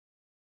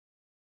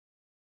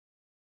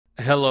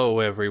Hello,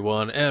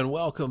 everyone, and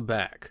welcome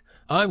back.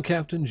 I'm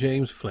Captain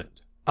James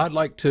Flint. I'd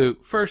like to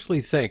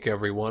firstly thank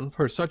everyone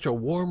for such a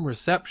warm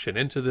reception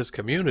into this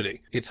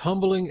community. It's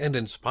humbling and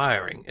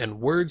inspiring,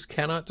 and words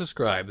cannot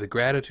describe the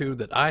gratitude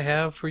that I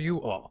have for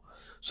you all.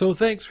 So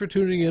thanks for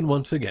tuning in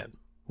once again.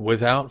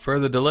 Without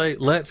further delay,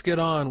 let's get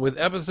on with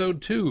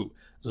Episode 2,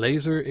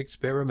 Laser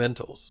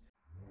Experimentals.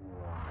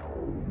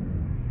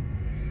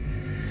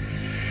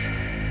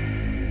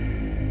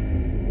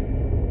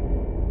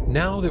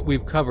 Now that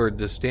we've covered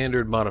the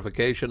standard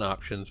modification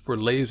options for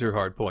laser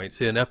hardpoints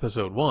in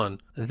Episode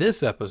 1,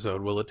 this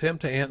episode will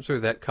attempt to answer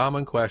that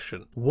common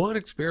question: what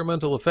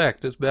experimental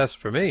effect is best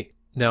for me?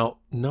 Now,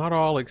 not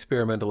all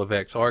experimental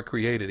effects are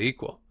created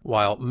equal.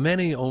 While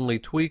many only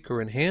tweak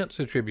or enhance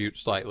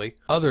attributes slightly,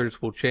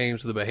 others will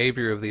change the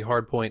behavior of the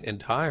hardpoint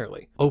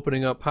entirely,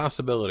 opening up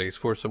possibilities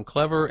for some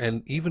clever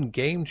and even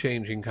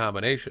game-changing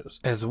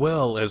combinations, as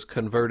well as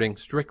converting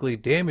strictly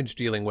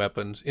damage-dealing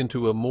weapons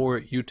into a more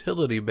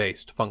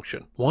utility-based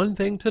function. One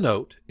thing to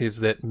note is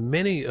that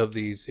many of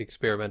these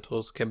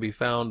experimentals can be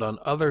found on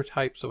other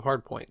types of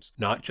hardpoints,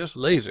 not just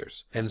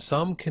lasers, and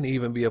some can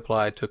even be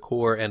applied to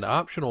core and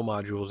optional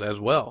modules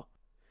as well.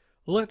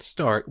 Let's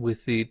start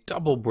with the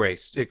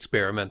double-braced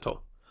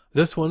experimental.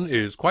 This one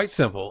is quite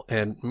simple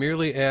and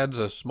merely adds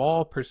a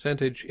small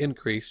percentage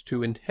increase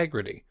to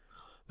integrity.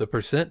 The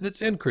percent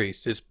that's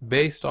increased is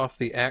based off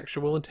the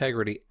actual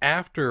integrity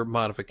after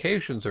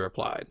modifications are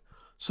applied,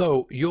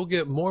 so you'll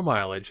get more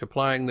mileage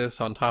applying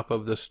this on top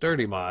of the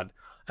sturdy mod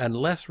and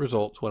less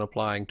results when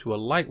applying to a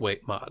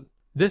lightweight mod.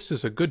 This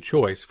is a good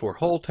choice for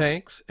hull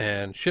tanks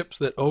and ships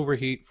that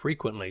overheat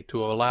frequently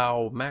to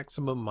allow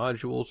maximum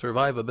module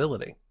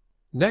survivability.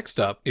 Next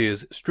up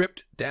is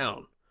stripped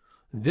down.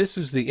 This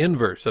is the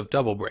inverse of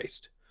double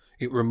braced.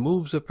 It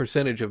removes a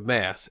percentage of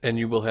mass, and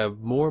you will have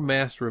more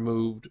mass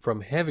removed from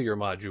heavier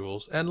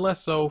modules and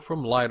less so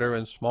from lighter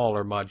and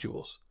smaller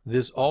modules.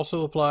 This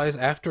also applies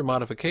after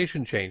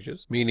modification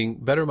changes,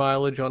 meaning better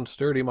mileage on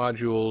sturdy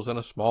modules and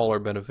a smaller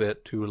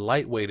benefit to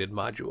lightweighted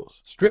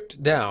modules.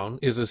 Stripped down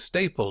is a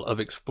staple of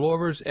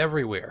explorers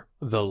everywhere.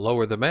 The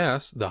lower the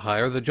mass, the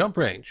higher the jump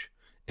range.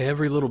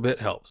 Every little bit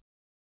helps.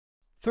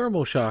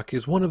 Thermal shock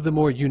is one of the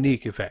more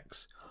unique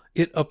effects.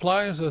 It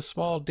applies a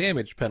small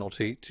damage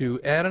penalty to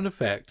add an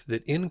effect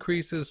that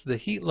increases the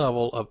heat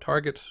level of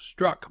targets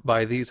struck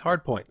by these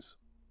hardpoints.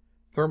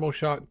 Thermal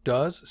shock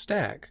does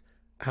stack.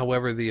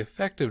 However, the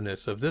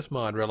effectiveness of this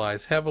mod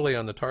relies heavily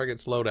on the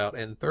target's loadout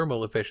and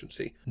thermal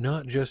efficiency,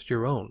 not just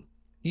your own.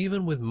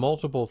 Even with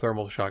multiple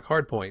thermal shock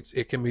hardpoints,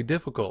 it can be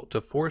difficult to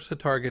force a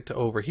target to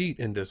overheat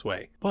in this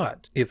way.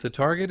 But if the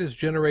target is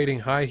generating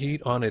high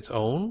heat on its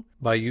own,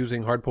 by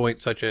using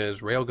hardpoints such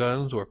as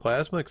railguns or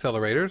plasma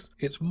accelerators,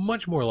 it's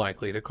much more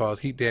likely to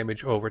cause heat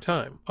damage over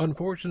time.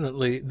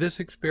 Unfortunately,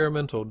 this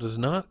experimental does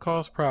not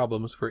cause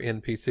problems for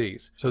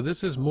NPCs, so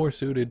this is more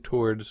suited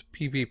towards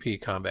PvP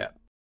combat.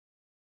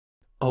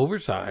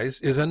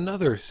 Oversized is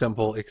another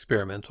simple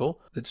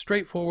experimental that's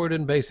straightforward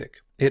and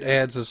basic. It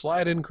adds a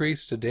slight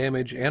increase to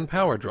damage and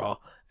power draw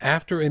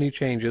after any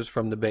changes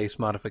from the base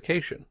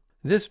modification.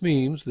 This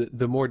means that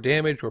the more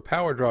damage or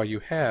power draw you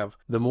have,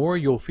 the more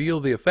you'll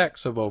feel the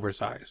effects of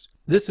Oversized.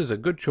 This is a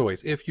good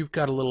choice if you've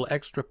got a little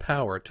extra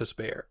power to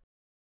spare.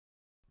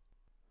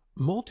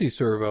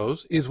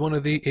 Multi-servos is one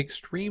of the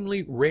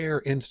extremely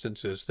rare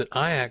instances that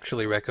I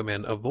actually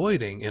recommend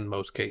avoiding in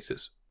most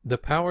cases. The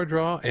power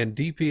draw and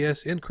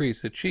DPS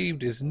increase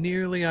achieved is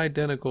nearly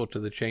identical to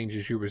the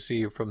changes you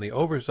receive from the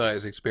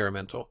Oversized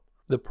experimental.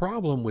 The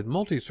problem with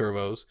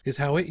multi-servos is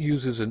how it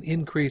uses an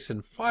increase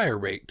in fire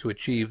rate to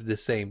achieve the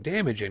same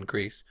damage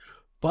increase,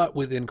 but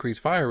with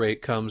increased fire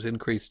rate comes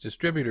increased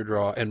distributor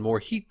draw and more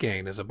heat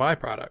gain as a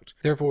byproduct,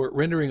 therefore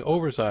rendering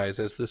Oversized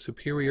as the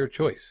superior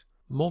choice.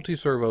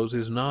 Multi-servos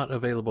is not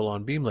available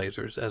on beam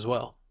lasers as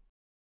well.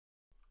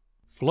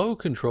 Flow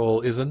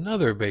control is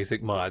another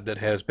basic mod that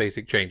has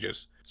basic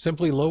changes,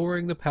 simply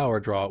lowering the power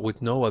draw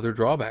with no other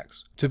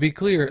drawbacks. To be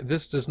clear,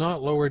 this does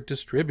not lower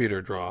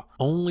distributor draw,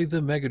 only the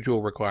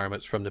megajoule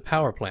requirements from the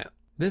power plant.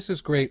 This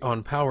is great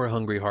on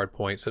power-hungry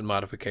hardpoints and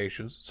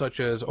modifications, such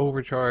as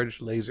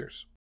overcharged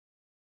lasers.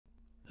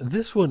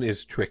 This one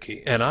is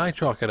tricky, and I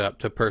chalk it up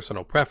to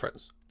personal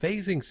preference.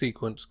 Phasing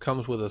Sequence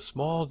comes with a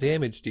small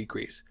damage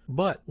decrease,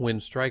 but when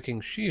striking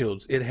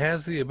shields, it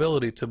has the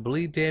ability to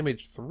bleed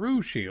damage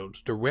through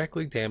shields,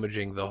 directly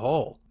damaging the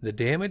hull. The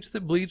damage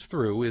that bleeds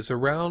through is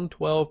around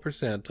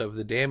 12% of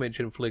the damage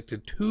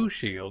inflicted to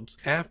shields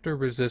after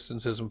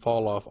resistances and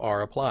fall-off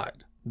are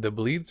applied. The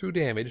bleed-through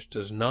damage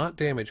does not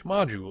damage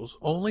modules,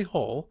 only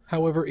hull.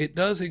 However, it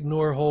does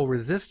ignore hull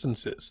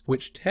resistances,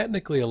 which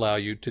technically allow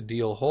you to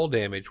deal hull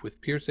damage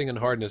with piercing and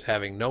hardness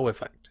having no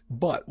effect.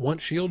 But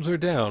once shields are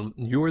down,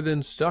 you're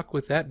then stuck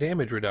with that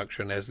damage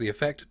reduction as the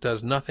effect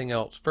does nothing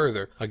else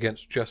further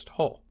against just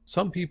hull.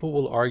 Some people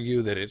will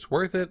argue that it's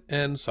worth it,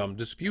 and some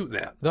dispute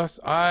that. Thus,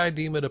 I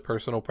deem it a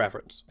personal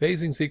preference.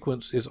 Phasing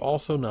Sequence is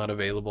also not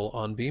available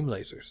on beam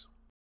lasers.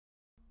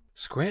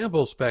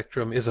 Scramble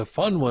Spectrum is a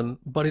fun one,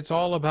 but it's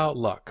all about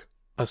luck.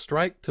 A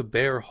strike to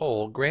bare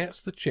hull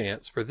grants the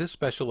chance for this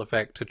special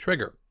effect to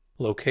trigger.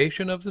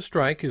 Location of the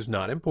strike is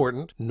not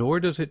important, nor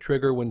does it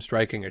trigger when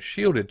striking a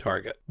shielded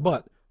target,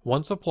 but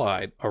once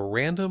applied, a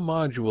random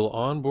module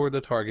on board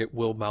the target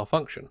will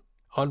malfunction.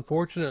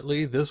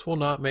 Unfortunately, this will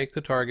not make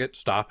the target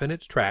stop in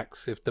its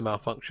tracks if the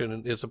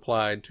malfunction is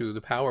applied to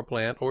the power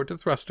plant or to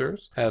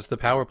thrusters, as the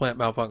power plant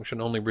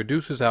malfunction only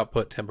reduces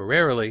output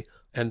temporarily,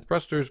 and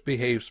thrusters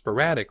behave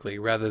sporadically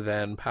rather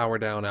than power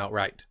down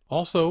outright.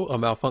 Also, a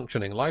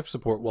malfunctioning life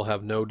support will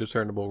have no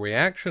discernible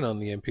reaction on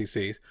the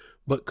NPCs,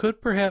 but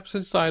could perhaps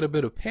incite a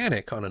bit of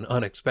panic on an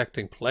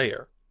unexpecting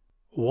player.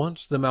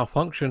 Once the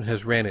malfunction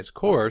has ran its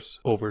course,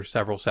 over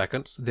several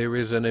seconds, there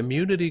is an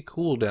immunity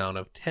cooldown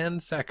of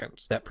 10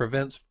 seconds that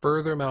prevents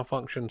further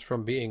malfunctions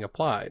from being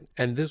applied,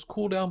 and this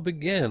cooldown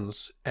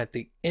begins at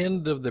the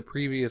end of the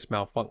previous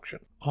malfunction.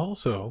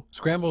 Also,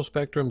 Scramble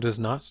Spectrum does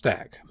not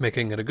stack,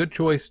 making it a good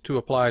choice to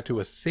apply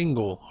to a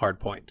single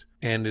hardpoint,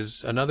 and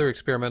is another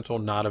experimental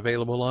not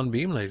available on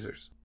beam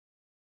lasers.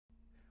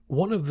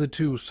 One of the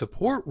two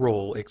support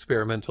role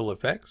experimental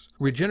effects,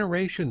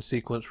 Regeneration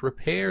Sequence,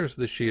 repairs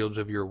the shields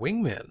of your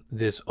wingmen.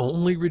 This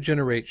only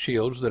regenerates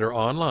shields that are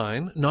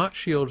online, not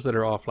shields that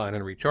are offline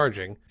and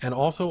recharging, and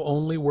also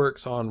only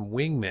works on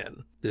wingmen.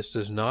 This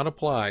does not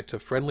apply to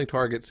friendly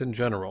targets in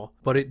general,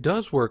 but it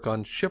does work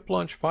on ship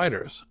launch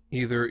fighters,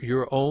 either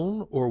your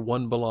own or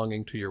one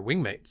belonging to your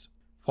wingmates.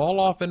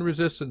 Fall-off and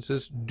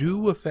resistances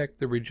do affect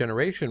the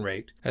regeneration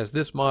rate, as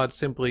this mod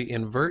simply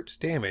inverts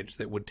damage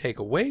that would take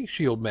away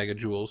shield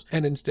megajoules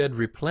and instead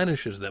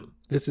replenishes them.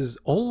 This is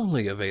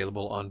only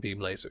available on beam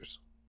lasers.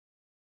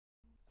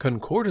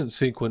 Concordance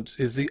Sequence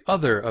is the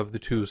other of the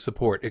two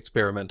support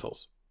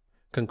experimentals.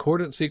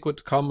 Concordance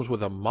Sequence comes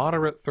with a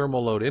moderate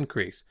thermal load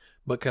increase,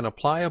 but can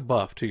apply a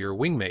buff to your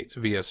wingmates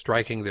via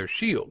striking their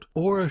shield,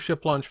 or a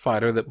ship launch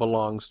fighter that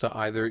belongs to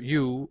either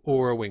you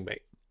or a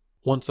wingmate.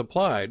 Once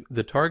applied,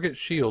 the target's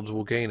shields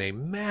will gain a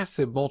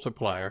massive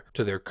multiplier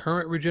to their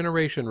current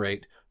regeneration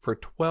rate for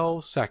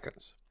 12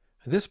 seconds.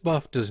 This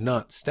buff does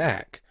not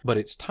stack, but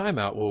its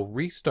timeout will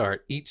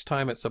restart each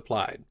time it's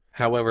applied.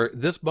 However,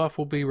 this buff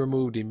will be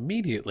removed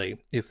immediately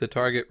if the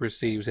target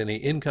receives any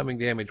incoming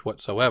damage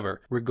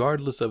whatsoever,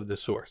 regardless of the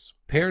source.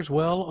 Pairs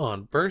well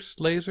on burst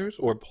lasers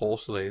or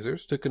pulse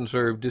lasers to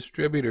conserve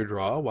distributor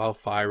draw while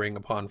firing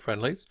upon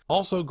friendlies.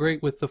 Also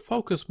great with the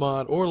focus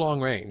mod or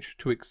long range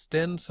to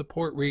extend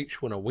support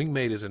reach when a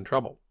wingmate is in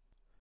trouble.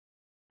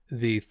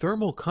 The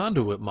Thermal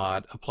Conduit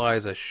mod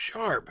applies a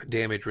sharp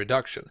damage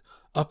reduction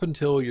up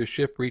until your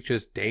ship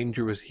reaches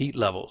dangerous heat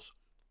levels.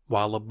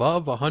 While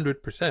above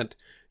 100%,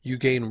 you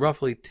gain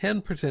roughly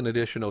 10%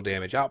 additional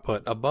damage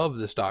output above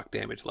the stock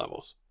damage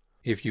levels.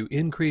 If you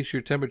increase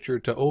your temperature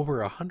to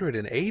over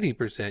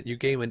 180%, you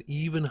gain an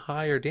even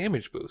higher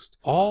damage boost,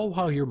 all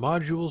while your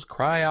modules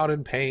cry out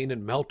in pain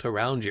and melt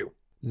around you.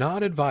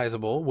 Not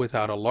advisable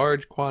without a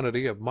large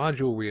quantity of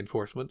module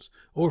reinforcements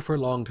or for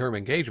long-term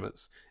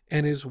engagements,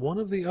 and is one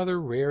of the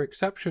other rare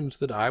exceptions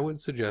that I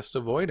would suggest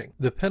avoiding.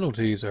 The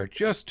penalties are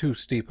just too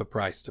steep a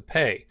price to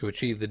pay to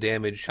achieve the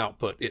damage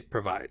output it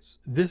provides.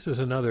 This is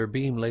another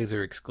beam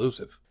laser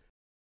exclusive.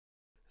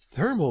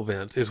 Thermal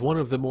Vent is one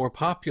of the more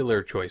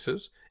popular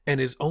choices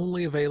and is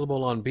only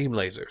available on beam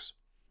lasers.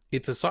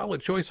 It's a solid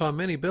choice on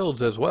many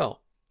builds as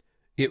well.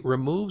 It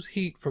removes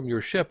heat from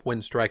your ship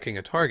when striking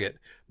a target,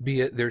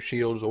 be it their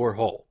shields or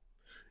hull.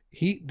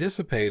 Heat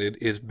dissipated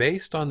is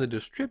based on the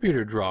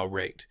distributor draw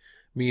rate,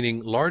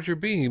 meaning larger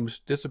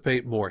beams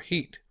dissipate more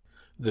heat.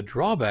 The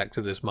drawback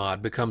to this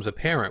mod becomes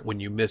apparent when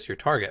you miss your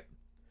target.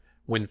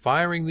 When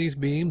firing these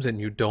beams and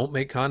you don't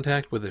make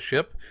contact with the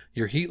ship,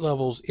 your heat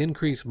levels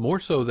increase more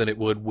so than it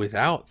would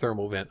without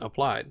thermal vent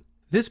applied.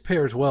 This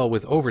pairs well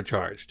with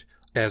Overcharged,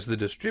 as the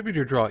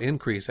distributor draw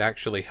increase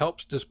actually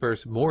helps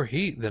disperse more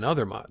heat than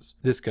other mods.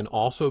 This can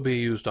also be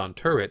used on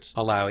turrets,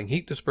 allowing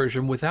heat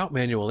dispersion without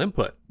manual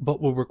input, but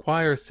will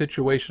require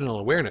situational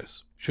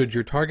awareness. Should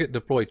your target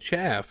deploy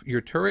chaff, your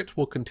turrets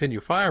will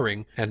continue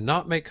firing and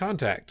not make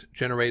contact,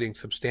 generating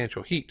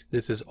substantial heat.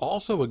 This is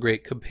also a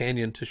great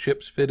companion to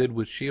ships fitted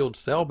with shield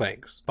cell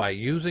banks. By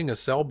using a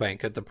cell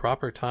bank at the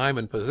proper time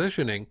and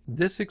positioning,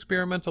 this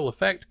experimental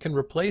effect can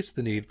replace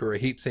the need for a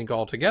heatsink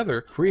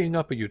altogether, freeing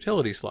up a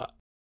utility slot.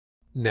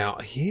 Now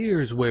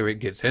here's where it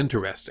gets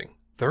interesting.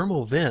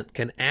 Thermal vent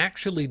can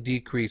actually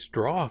decrease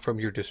draw from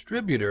your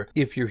distributor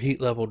if your heat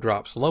level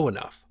drops low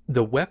enough.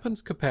 The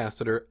weapons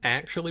capacitor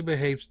actually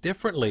behaves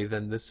differently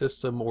than the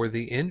system or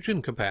the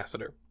engine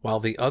capacitor. While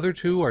the other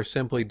two are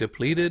simply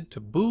depleted to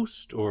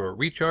boost or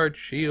recharge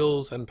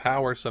shields and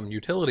power some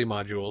utility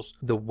modules,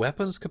 the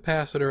weapons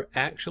capacitor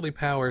actually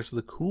powers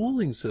the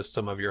cooling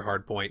system of your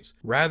hardpoints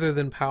rather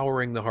than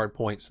powering the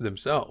hardpoints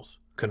themselves.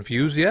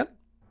 Confused yet?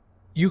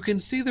 You can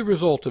see the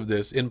result of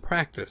this in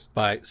practice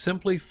by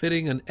simply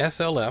fitting an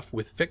SLF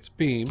with fixed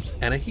beams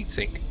and a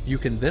heatsink. You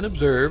can then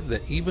observe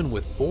that even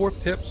with 4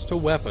 pips to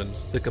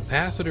weapons, the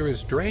capacitor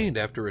is drained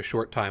after a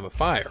short time of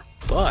fire.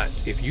 But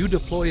if you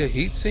deploy a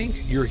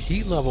heatsink, your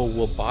heat level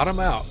will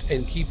bottom out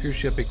and keep your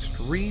ship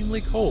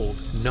extremely cold,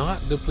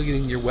 not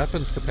depleting your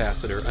weapons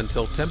capacitor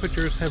until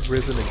temperatures have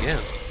risen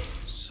again.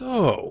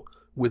 So,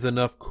 With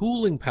enough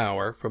cooling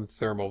power from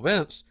thermal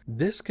vents,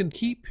 this can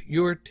keep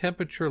your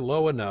temperature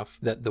low enough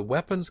that the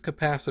weapon's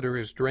capacitor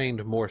is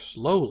drained more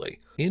slowly,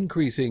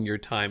 increasing your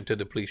time to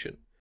depletion.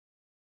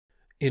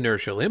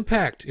 Inertial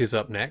Impact is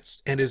up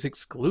next and is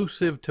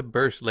exclusive to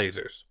burst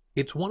lasers.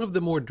 It's one of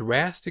the more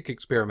drastic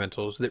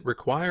experimentals that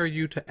require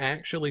you to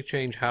actually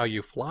change how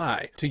you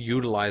fly to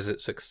utilize it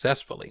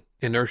successfully.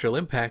 Inertial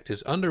impact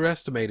is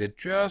underestimated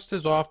just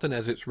as often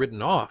as it's written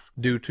off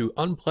due to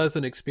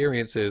unpleasant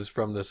experiences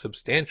from the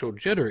substantial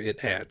jitter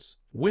it adds.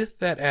 With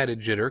that added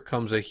jitter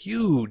comes a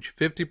huge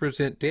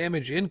 50%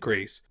 damage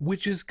increase,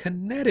 which is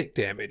kinetic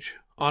damage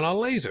on a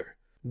laser.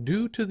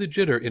 Due to the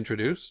jitter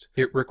introduced,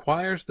 it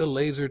requires the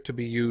laser to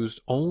be used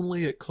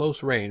only at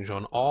close range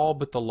on all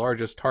but the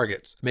largest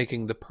targets,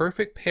 making the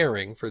perfect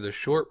pairing for the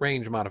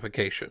short-range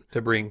modification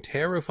to bring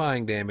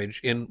terrifying damage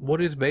in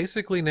what is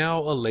basically now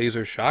a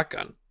laser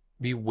shotgun.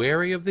 Be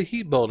wary of the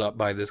heat buildup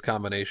by this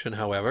combination,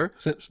 however,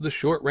 since the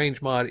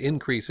short-range mod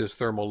increases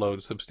thermal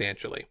load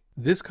substantially.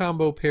 This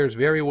combo pairs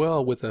very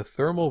well with a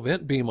thermal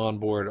vent beam on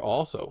board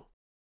also.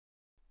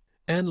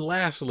 And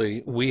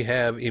lastly, we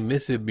have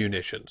Emissive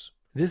Munitions.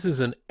 This is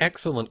an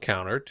excellent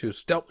counter to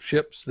stealth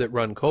ships that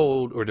run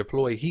cold or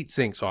deploy heat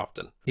sinks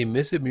often.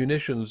 Emissive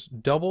Munitions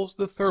doubles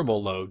the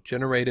thermal load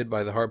generated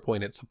by the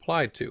hardpoint it's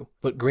applied to,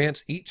 but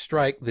grants each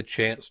strike the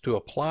chance to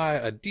apply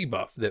a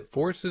debuff that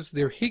forces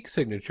their heat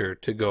signature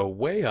to go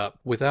way up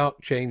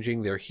without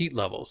changing their heat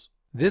levels.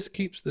 This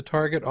keeps the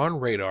target on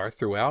radar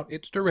throughout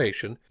its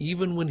duration,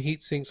 even when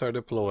heat sinks are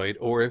deployed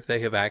or if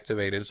they have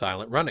activated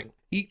silent running.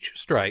 Each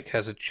strike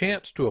has a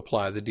chance to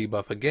apply the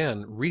debuff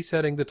again,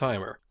 resetting the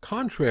timer.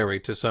 Contrary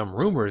to some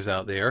rumors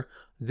out there,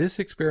 this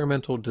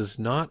experimental does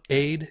not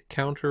aid,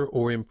 counter,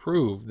 or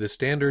improve the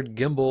standard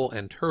gimbal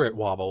and turret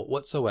wobble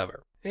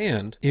whatsoever.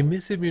 And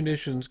emissive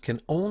munitions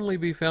can only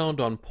be found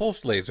on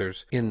pulse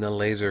lasers in the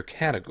laser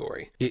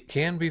category. It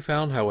can be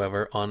found,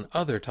 however, on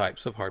other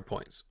types of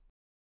hardpoints.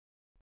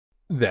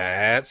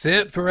 That's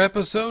it for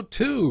episode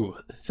 2.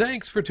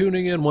 Thanks for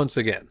tuning in once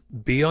again.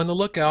 Be on the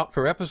lookout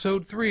for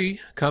episode 3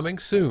 coming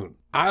soon.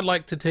 I'd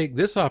like to take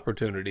this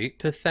opportunity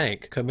to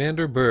thank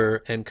Commander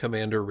Burr and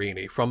Commander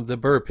Reaney from the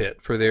Burr Pit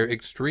for their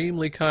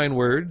extremely kind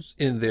words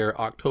in their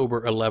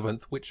October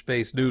 11th Witch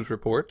Space News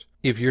report.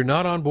 If you're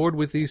not on board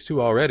with these two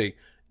already,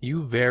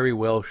 you very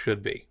well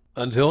should be.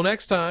 Until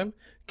next time,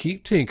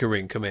 keep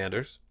tinkering,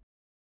 Commanders.